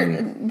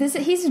in.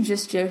 He's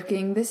just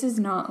joking. This is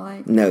not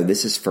like... No,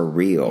 this is for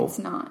real. It's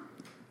not.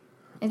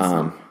 It's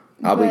not.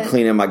 I'll be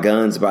cleaning my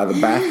guns by the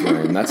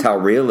bathroom. That's how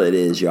real it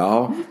is,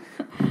 y'all.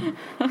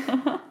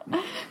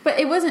 But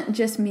it wasn't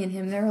just me and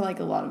him. There were like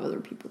a lot of other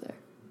people there.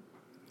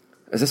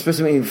 Is that supposed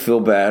to make you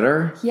feel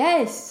better?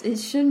 Yes, it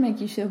should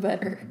make you feel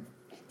better.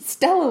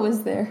 Stella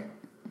was there.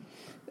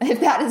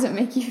 If that doesn't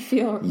make you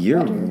feel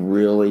You're better.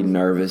 really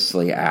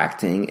nervously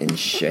acting and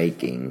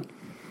shaking.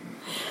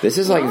 This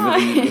is like...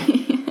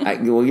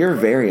 you're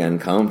very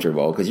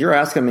uncomfortable because you're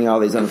asking me all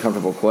these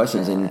uncomfortable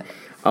questions and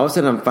all of a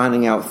sudden I'm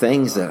finding out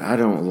things that I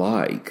don't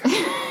like.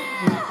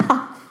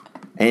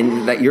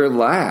 And that your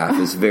laugh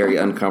is very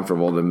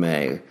uncomfortable to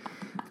me.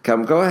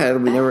 Go ahead.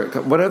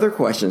 What other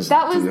questions do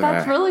you have?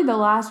 That's really the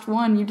last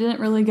one. You didn't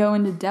really go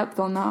into depth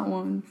on that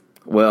one.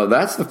 Well,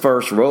 that's the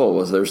first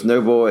rule is there's no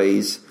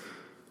boys...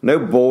 No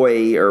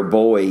boy or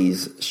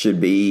boys should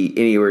be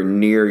anywhere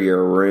near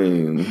your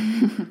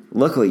room.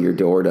 Luckily, your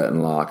door doesn't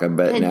lock. I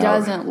bet it now. It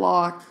doesn't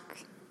lock.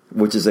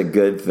 Which is a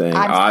good thing,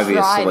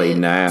 obviously,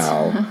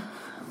 now.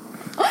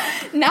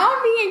 Now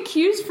I'm being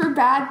accused for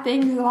bad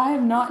things that I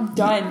have not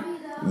done.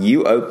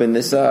 You opened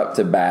this up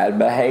to bad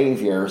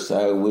behavior,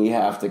 so we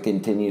have to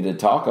continue to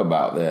talk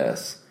about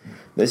this.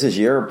 This is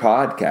your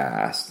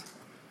podcast.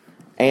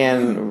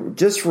 And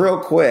just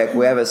real quick,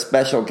 we have a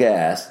special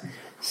guest.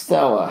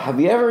 Stella, have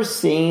you ever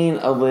seen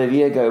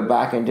Olivia go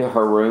back into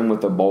her room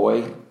with a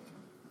boy?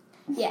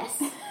 Yes.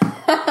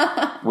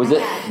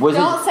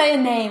 Don't say a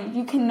name.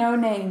 You can know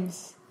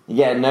names.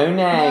 Yeah, no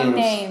names. No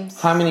names.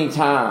 How many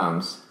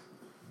times?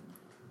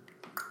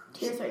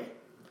 2 or 3.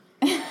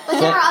 But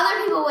there were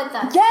other people with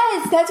us.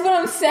 Yes, that's what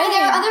I'm saying.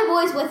 There were other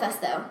boys with us,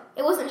 though.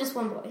 It wasn't just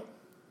one boy.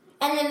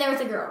 And then there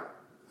was a girl.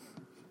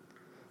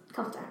 A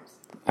couple times.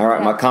 All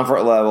right, my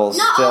comfort level is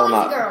Not still always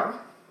not... a girl.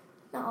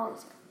 Not always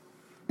a girl.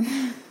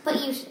 But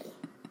usually.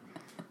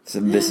 So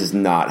this is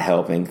not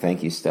helping.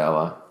 Thank you,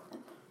 Stella.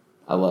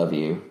 I love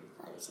you.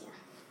 Love you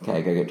too.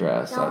 Okay, go get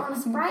dressed. Don't want a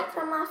Sprite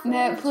from my fridge.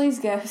 No, please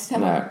go. Stella.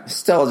 No,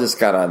 Stella just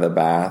got out of the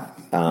bath.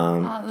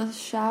 The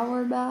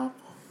shower bath.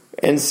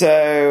 And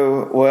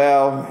so,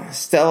 well,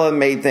 Stella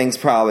made things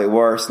probably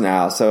worse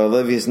now. So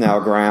Olivia's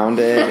now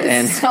grounded,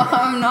 and So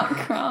I'm not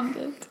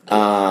grounded.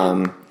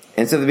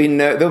 and so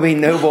there'll be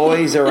no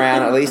boys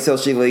around at least till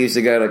she leaves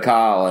to go to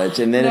college,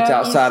 and then No, it's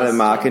outside he's of just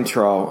my joking.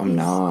 control. I'm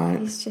not.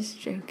 He's just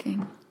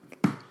joking.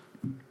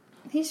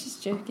 He's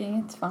just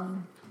joking. It's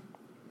fine.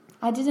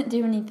 I didn't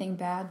do anything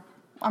bad.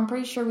 I'm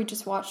pretty sure we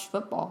just watched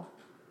football.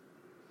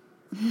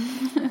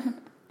 I'm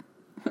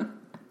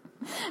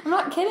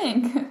not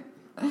kidding.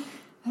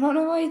 I don't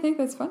know why you think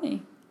that's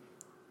funny.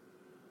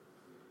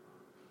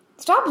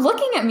 Stop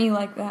looking at me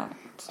like that.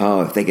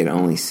 Oh, if they could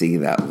only see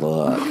that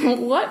look.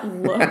 What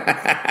look?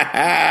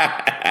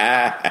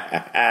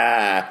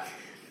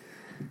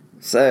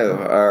 So,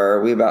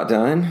 are we about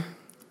done?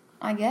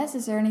 I guess.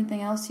 Is there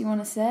anything else you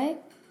want to say?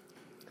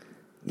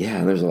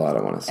 Yeah, there's a lot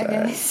I want to say.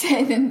 Okay,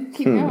 say then.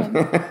 Keep going.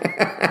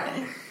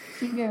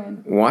 Keep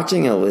going.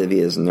 Watching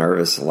Olivia's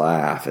nervous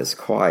laugh is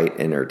quite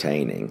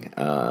entertaining.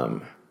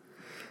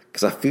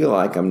 Because I feel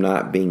like I'm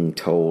not being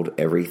told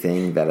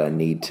everything that I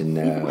need to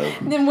know.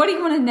 Then what do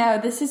you want to know?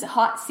 This is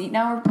hot seat.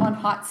 Now we're on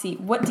hot seat.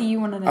 What do you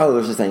want to know? Oh,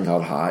 there's a thing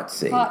called hot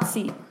seat. Hot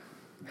seat.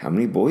 How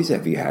many boys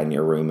have you had in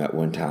your room at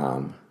one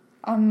time?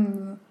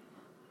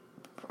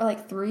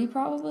 Like 3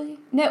 probably.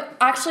 No,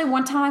 actually,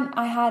 one time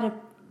I had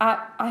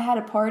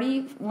a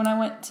party when I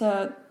went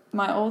to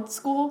my old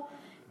school,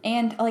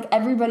 and like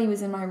everybody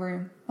was in my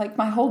room, like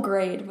my whole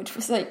grade, which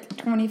was like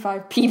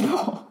 25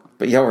 people.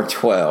 But y'all were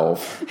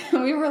 12.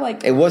 We were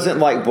like. It wasn't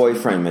like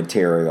boyfriend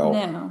material.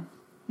 No,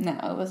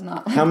 it was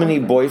not. How many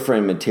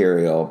boyfriend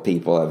material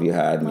people have you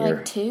had in your...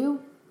 Like 2.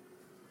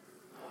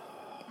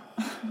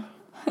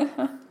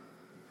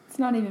 It's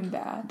not even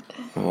bad.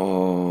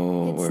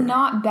 Oh. It's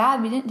not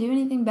bad. We didn't do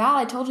anything bad.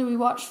 I told you we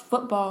watched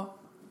football.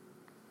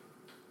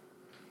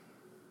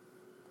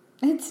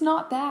 It's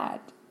not bad.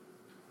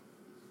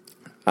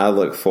 I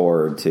look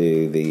forward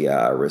to the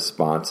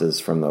responses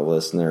from the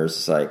listeners.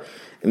 It's like,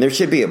 and there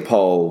should be a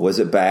poll. Was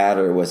it bad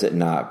or was it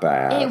not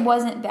bad? It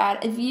wasn't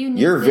bad. If you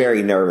You're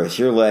very nervous.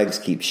 Your legs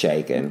keep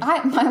shaking.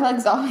 My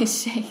legs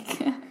always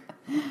shake.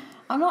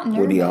 I'm not nervous.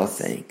 What do y'all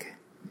think?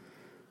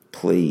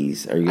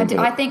 Please, are you?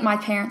 I think my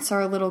parents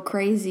are a little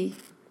crazy.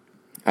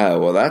 Oh,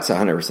 well, that's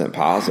 100%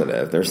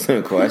 positive. There's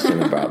no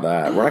question about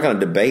that. We're not going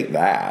to debate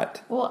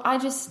that. Well, I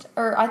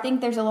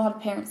think there's a lot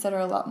of parents that are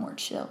a lot more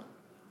chill.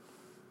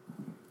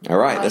 All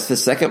right, that's the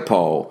second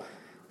poll.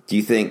 Do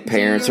you think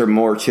parents are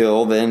more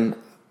chill than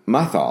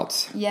my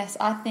thoughts? Yes,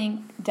 I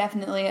think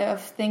definitely.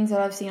 Of things that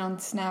I've seen on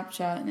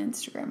Snapchat and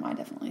Instagram, I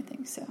definitely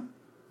think so.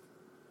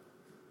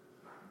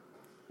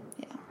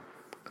 Yeah.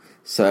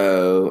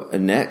 So,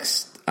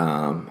 next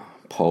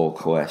poll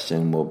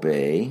question will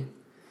be,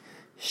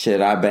 should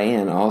I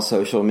ban all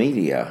social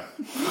media?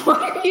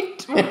 What are you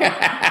doing?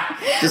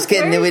 Just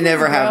kidding, we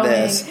never have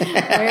this.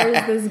 Where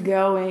is this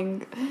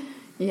going?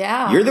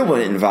 Yeah. You're the one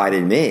that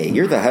invited me.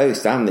 You're the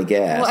host. I'm the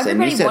guest. Well,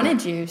 everybody and you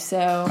wanted you,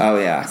 so. Oh,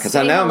 yeah. Because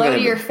I know I'm going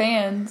to your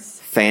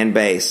fans. Fan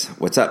base.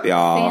 What's up,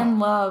 y'all? Fan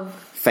love.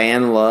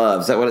 Fan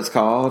love. Is that what it's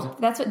called?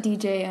 That's what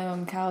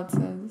DJ Khaled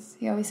says.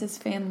 He always says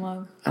fan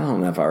love. I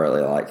don't know if I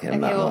really like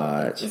him that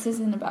much. This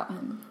isn't about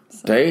him.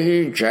 So.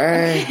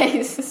 DJ.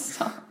 Okay,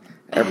 stop.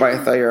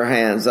 Everybody throw your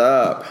hands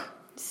up.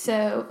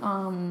 So,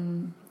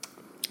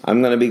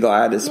 I'm going to be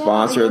glad to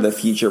sponsor the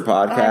future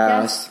podcast.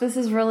 I guess this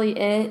is really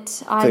it.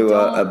 Through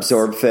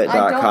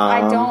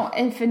absorbfit.com.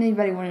 If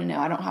anybody want to know,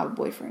 I don't have a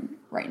boyfriend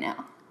right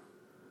now.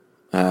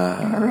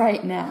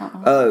 Right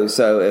now. Oh,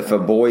 so if a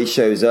boy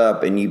shows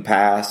up and you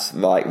pass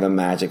like the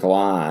magic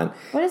line.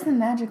 What is the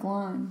magic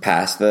line?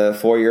 Past the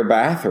foyer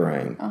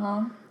bathroom.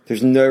 Uh-huh.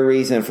 There's no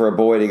reason for a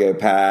boy to go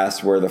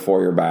past where the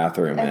foyer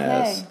bathroom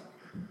is.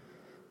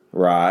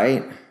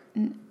 Right?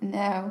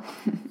 No.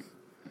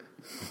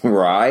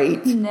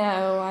 Right?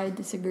 No, I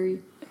disagree.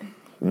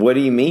 What do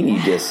you mean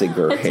you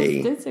disagree?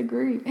 I just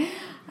disagree.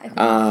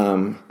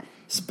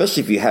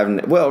 Especially if you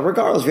haven't, well,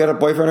 regardless if you had a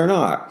boyfriend or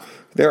not,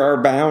 there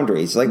are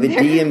boundaries. Like the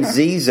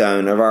DMZ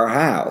zone of our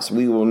house.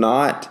 We will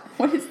not.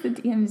 What is the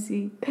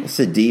DMZ? It's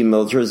the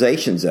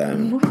demilitarization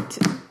zone. What?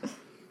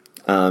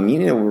 You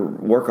need to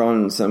work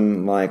on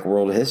some like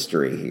world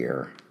history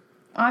here.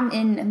 I'm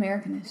in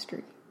American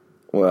history.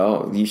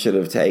 Well, you should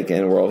have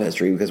taken world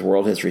history because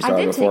world history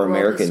started before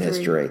American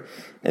history.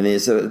 And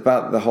it's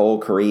about the whole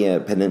Korea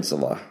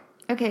peninsula.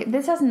 Okay,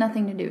 this has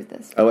nothing to do with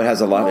this. Oh, it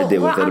has a lot to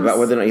do with it, about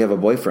whether or not you have a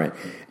boyfriend.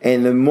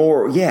 And the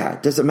more,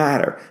 it doesn't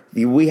matter.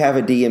 We have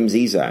a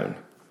DMZ zone.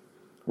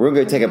 We're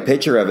going to take a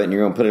picture of it and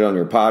you're going to put it on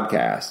your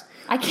podcast.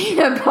 I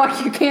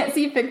can't. You can't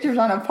see pictures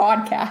on a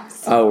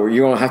podcast. Oh,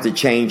 you're going to have to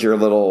change your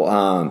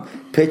little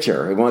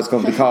picture. It's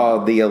going to be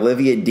called the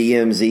Olivia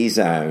DMZ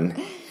zone.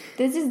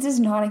 This does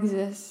not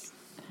exist.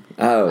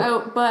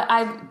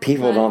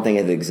 People don't think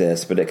it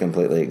exists, but it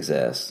completely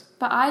exists.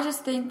 But I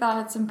just think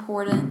that it's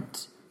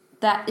important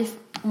that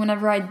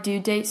whenever I do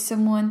date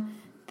someone,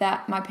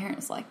 that my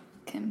parents like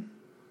him.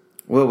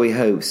 Well, we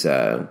hope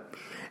so.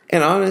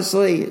 And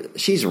honestly,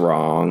 she's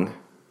wrong.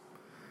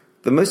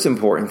 the most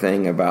important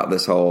thing about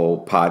this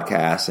whole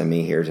podcast and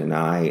me here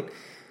tonight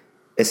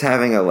is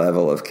having a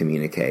level of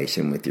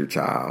communication with your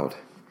child.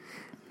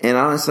 And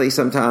honestly,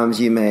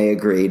 sometimes you may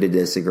agree to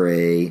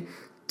disagree,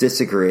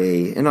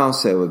 and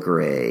also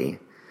agree.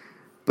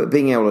 But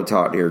being able to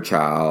talk to your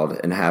child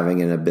and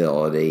having an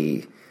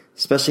ability,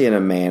 especially in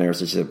a manner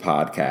such as a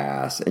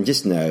podcast, and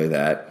just know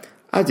that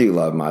I do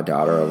love my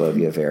daughter,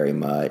 Olivia, very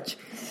much.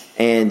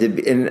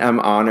 And I'm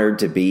honored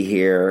to be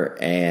here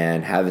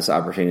and have this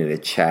opportunity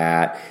to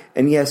chat.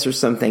 And yes, there's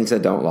some things I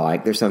don't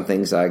like. There's some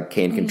things I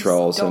can't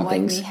control. Some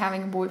things me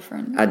having a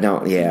boyfriend. I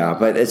don't. Yeah,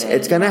 but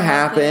it's going to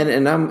happen,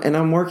 and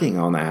I'm working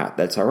on that.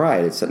 That's all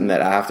right. It's something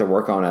that I have to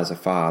work on as a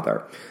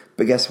father.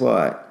 But guess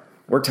what?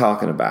 We're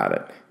talking about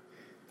it.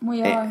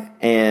 We are,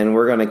 and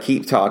we're going to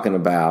keep talking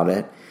about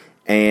it.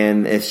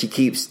 And if she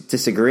keeps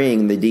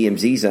disagreeing, the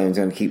DMZ zone is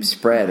going to keep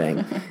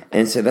spreading.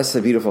 And so that's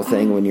the beautiful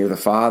thing when you're the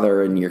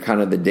father and you're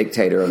kind of the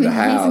dictator of the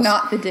house. He's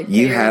not the dictator.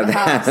 You have of the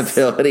that house.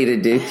 ability to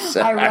do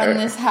so. I run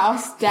this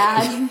house,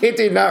 Dad. You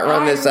do not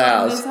run this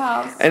house. This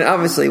house. And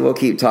obviously, we'll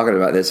keep talking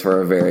about this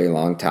for a very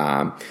long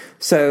time.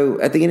 So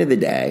at the end of the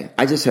day,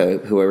 I just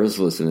hope whoever's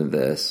listening to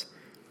this,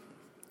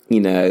 you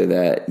know,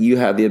 that you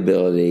have the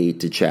ability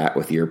to chat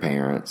with your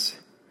parents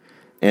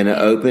in an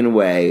open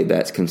way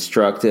that's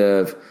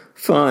constructive,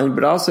 fun,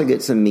 but also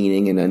get some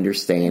meaning and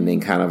understanding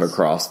kind of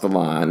across the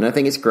line. And I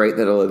think it's great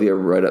that Olivia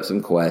wrote up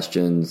some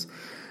questions.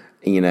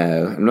 You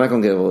know, I'm not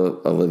going to give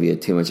Olivia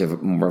too much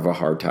more of a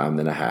hard time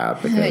than I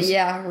have. Because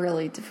yeah,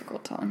 really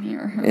difficult time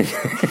here.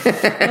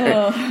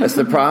 That's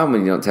the problem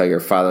when you don't tell your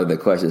father the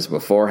questions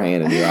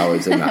beforehand and you're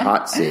always in the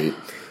hot seat.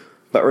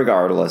 But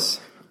regardless,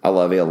 I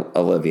love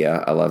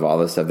Olivia. I love all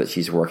the stuff that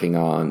she's working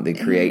on, the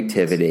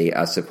creativity.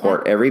 I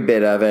support every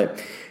bit of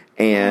it.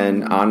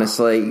 And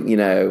honestly, you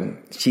know,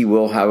 she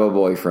will have a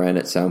boyfriend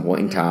at some point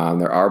in time.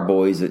 There are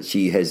boys that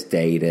she has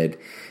dated.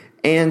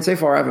 And so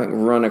far, I haven't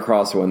run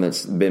across one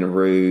that's been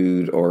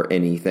rude or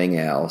anything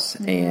else.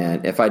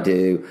 And if I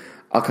do,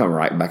 I'll come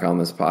right back on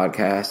this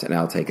podcast and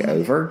I'll take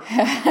over.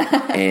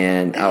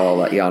 And I'll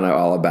let y'all know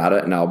all about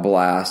it. And I'll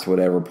blast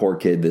whatever poor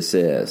kid this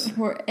is.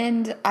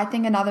 And I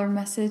think another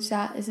message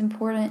that is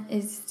important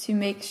is to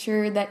make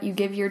sure that you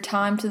give your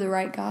time to the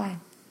right guy.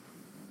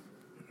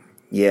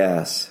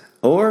 Yes.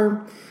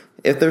 Or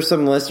if there's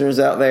some listeners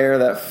out there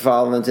that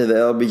fall into the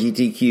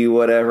LGBTQ,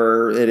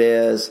 whatever it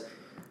is,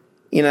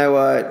 you know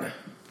what?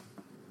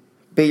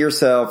 Be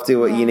yourself. Do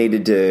what you need to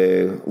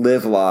do.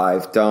 Live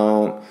life.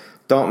 Don't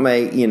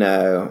make, you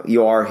know,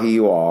 you are who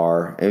you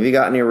are. And if you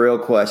got any real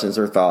questions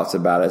or thoughts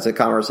about it, it's a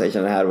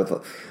conversation I had with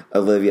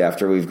Olivia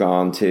after we've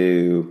gone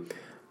to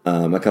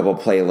a couple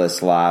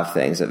playlist live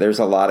things. That there's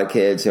a lot of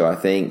kids who I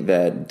think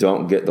that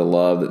don't get the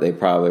love that they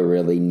probably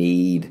really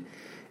need.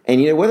 And,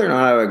 you know, whether or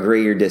not I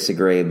agree or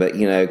disagree, but,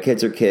 you know,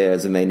 kids are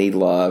kids and they need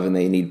love and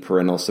they need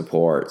parental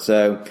support.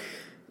 So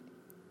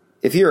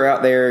if you're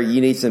out there, you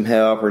need some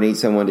help or need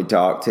someone to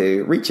talk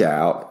to, reach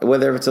out.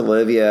 Whether it's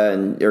Olivia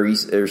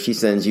or she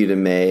sends you to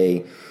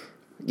me,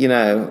 you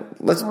know,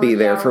 let's be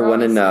there for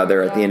one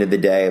another at the end of the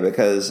day,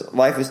 because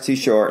life is too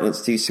short and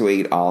it's too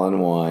sweet all in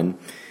one.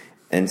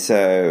 And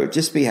so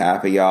just be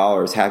happy, y'all,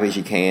 or as happy as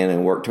you can,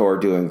 and work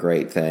toward doing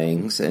great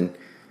things. And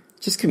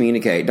just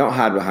communicate. Don't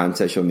hide behind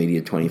social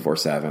media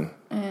 24/7.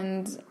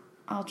 And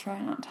I'll try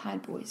not to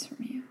hide boys from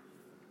you.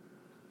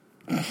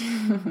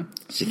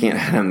 She can't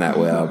hide them that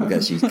well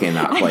because she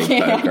cannot play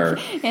poker.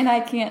 And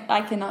I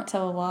cannot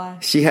tell a lie.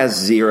 She has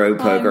zero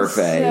poker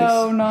face.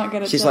 So not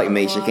good at She's telling like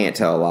me. a She lie. can't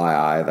tell a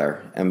lie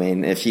either. I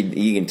mean,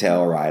 you can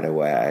tell right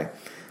away.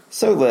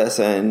 So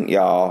listen,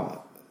 y'all.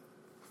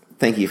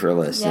 Thank you for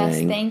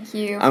listening. Yes, thank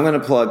you. I'm going to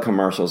plug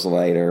commercials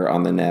later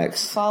on the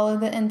next. Follow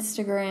the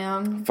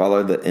Instagram.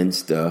 Follow the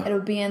Insta.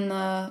 It'll be in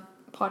the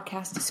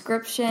podcast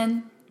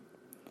description.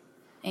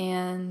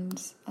 And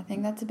I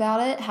think that's about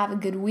it. Have a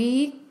good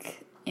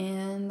week.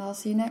 And I'll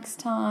see you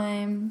next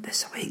time.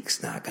 This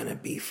week's not going to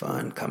be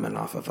fun coming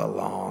off of a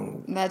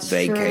long That's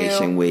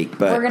vacation true. week.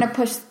 But we're gonna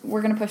push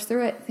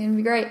through it. It's gonna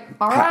be great.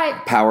 All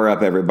right. Power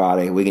up,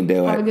 everybody. We can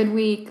do it. Have a good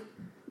week.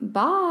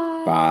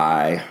 Bye.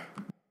 Bye.